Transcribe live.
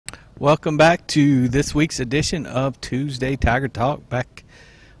Welcome back to this week's edition of Tuesday Tiger Talk. Back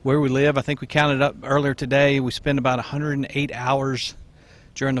where we live, I think we counted up earlier today. We spent about 108 hours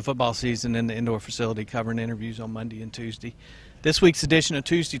during the football season in the indoor facility covering interviews on Monday and Tuesday. This week's edition of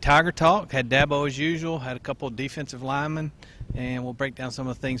Tuesday Tiger Talk had Dabo as usual, had a couple of defensive linemen, and we'll break down some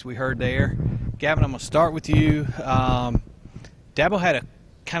of the things we heard there. Gavin, I'm going to start with you. Dabo had a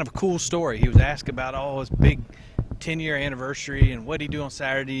kind of a cool story. He was asked about his big 10-year anniversary and what he do on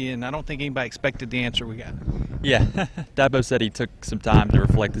Saturday, and I don't think anybody expected the answer we got. Yeah, Dabo said he took some time to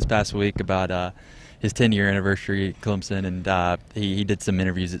reflect this past week about his 10-year anniversary at Clemson, and he did some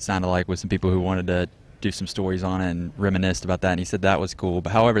interviews, it sounded like, with some people who wanted to do some stories on it and reminisced about that, and he said that was cool.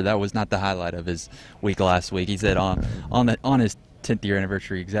 But however, that was not the highlight of his week last week. He said on his 10th-year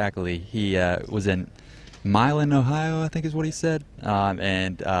anniversary exactly, he was in Milan, Ohio, I think is what he said,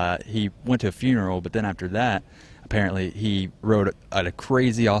 and he went to a funeral, but then after that, apparently he rode a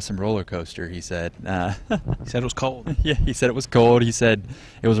crazy awesome roller coaster, he said. He said it was cold. Yeah, he said it was cold. He said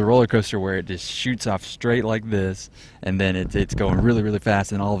it was a roller coaster where it just shoots off straight like this, and then it's going really, really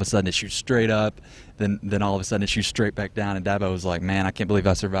fast, and all of a sudden it shoots straight up, then all of a sudden it shoots straight back down, and Dabo was like, man, I can't believe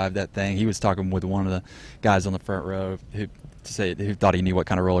I survived that thing. He was talking with one of the guys on the front row who thought he knew what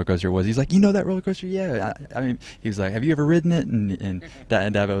kind of roller coaster it was. He's like, you know that roller coaster? Yeah. I mean, he was like, have you ever ridden it? And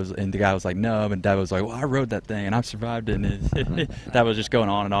the guy was like, no. And Dabo was like, well, I rode that thing and I've survived it. And Dabo was just going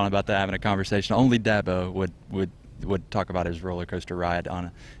on and on about that, having a conversation. Only Dabo would talk about his roller coaster ride on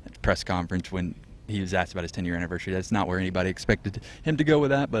a press conference when he was asked about his 10-year anniversary. That's not where anybody expected him to go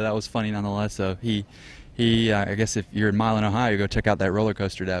with that, but that was funny nonetheless. So I guess if you're in Milan, Ohio, go check out that roller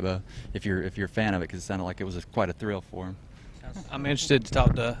coaster, Dabo, if you're a fan of it, because it sounded like it was quite a thrill for him. I'm interested to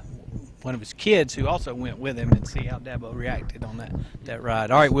talk to one of his kids who also went with him and see how Dabo reacted on that ride.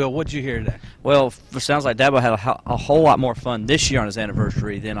 All right, Will, what did you hear today? Well, it sounds like Dabo had a whole lot more fun this year on his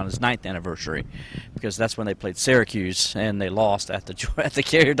anniversary than on his 9th anniversary, because that's when they played Syracuse and they lost at the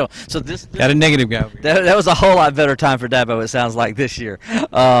Carrier Dome. So this got a negative guy over here. That was a whole lot better time for Dabo, it sounds like, this year.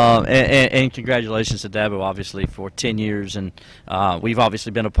 And congratulations to Dabo, obviously, for 10 years, and we've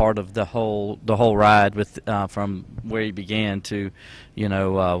obviously been a part of the whole ride with from where he began to,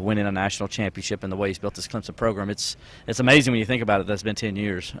 winning a national championship and the way he's built this Clemson program. It's amazing when you think about it. That's been 10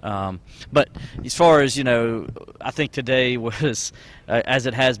 years. But as far as, I think today was, as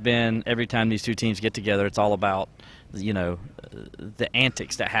it has been every time these two teams get together, it's all about, the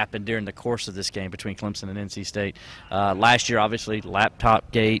antics that happened during the course of this game between Clemson and NC State. Last year, obviously,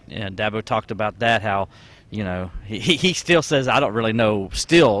 laptop gate, and Dabo talked about that, how he still says, I don't really know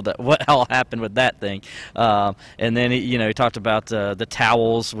still what all happened with that thing. And then he talked about the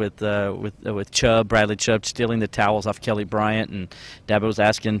towels with Chubb, Bradley Chubb, stealing the towels off Kelly Bryant, and Dabo was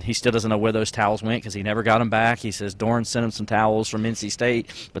asking, he still doesn't know where those towels went because he never got them back. He says Doran sent him some towels from NC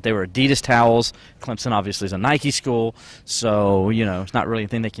State, but they were Adidas towels. Clemson obviously is a Nike school, so it's not really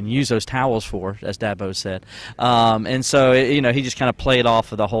anything they can use those towels for, as Dabo said. And so he just kind of played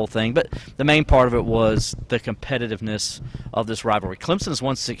off of the whole thing, but the main part of it was the competitiveness of this rivalry. Clemson's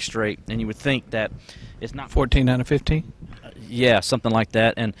won 6 straight, and you would think that it's not 14 out of 15. Yeah, something like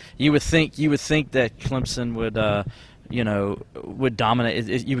that. And you would think that Clemson would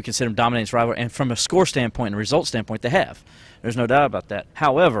dominate. You would consider them dominating this rivalry, and from a score standpoint and a result standpoint, they have. There's no doubt about that.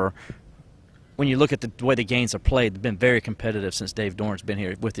 However, when you look at the way the games are played, they've been very competitive since Dave Doran's been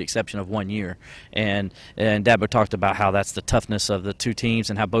here, with the exception of 1 year. And Dabo talked about how that's the toughness of the two teams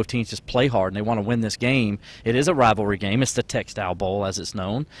and how both teams just play hard and they want to win this game. It is a rivalry game. It's the Textile Bowl, as it's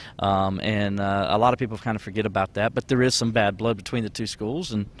known. And a lot of people kind of forget about that. But there is some bad blood between the two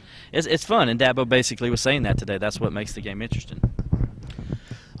schools, and it's fun. And Dabo basically was saying that today. That's what makes the game interesting.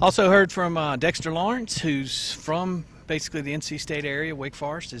 Also heard from Dexter Lawrence, who's from basically the NC State area. Wake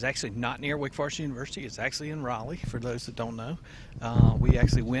Forest is actually not near Wake Forest University. It's actually in Raleigh, for those that don't know. We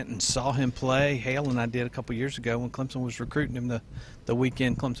actually went and saw him play. Hale and I did a couple years ago when Clemson was recruiting him the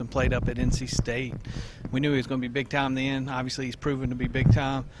weekend Clemson played up at NC State. We knew he was going to be big time then. Obviously, he's proven to be big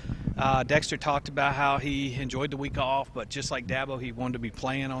time. Dexter talked about how he enjoyed the week off, but just like Dabo, he wanted to be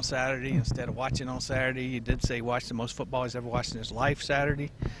playing on Saturday instead of watching on Saturday. He did say he watched the most football he's ever watched in his life Saturday.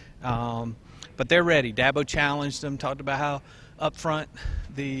 But they're ready. Dabo challenged them, talked about how up front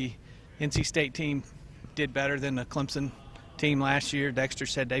the NC State team did better than the Clemson team last year. Dexter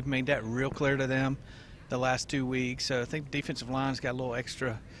said they've made that real clear to them the last 2 weeks. So I think the defensive line's got a little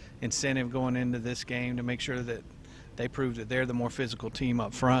extra incentive going into this game to make sure that they prove that they're the more physical team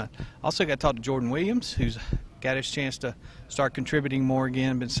up front. Also got to talk to Jordan Williams, who's got his chance to start contributing more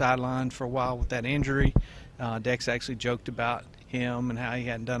again, been sidelined for a while with that injury. Dex actually joked about him and how he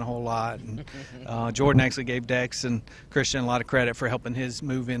hadn't done a whole lot. And Jordan actually gave Dex and Christian a lot of credit for helping his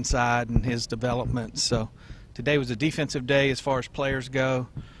move inside and his development. So today was a defensive day as far as players go.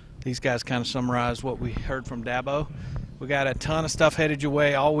 These guys kind of summarized what we heard from Dabo. We got a ton of stuff headed your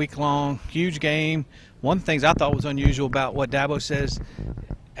way all week long. Huge game. One of the things I thought was unusual about what Dabo says,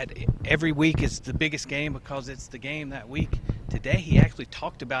 every week is the biggest game because it's the game that week. Today he actually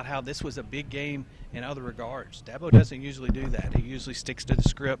talked about how this was a big game in other regards. Dabo doesn't usually do that. He usually sticks to the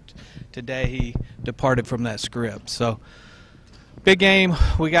script. Today he departed from that script. So big game.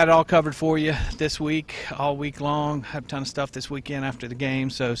 We got it all covered for you this week, all week long. Have a ton of stuff this weekend after the game.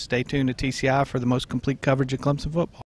 So stay tuned to TCI for the most complete coverage of Clemson football.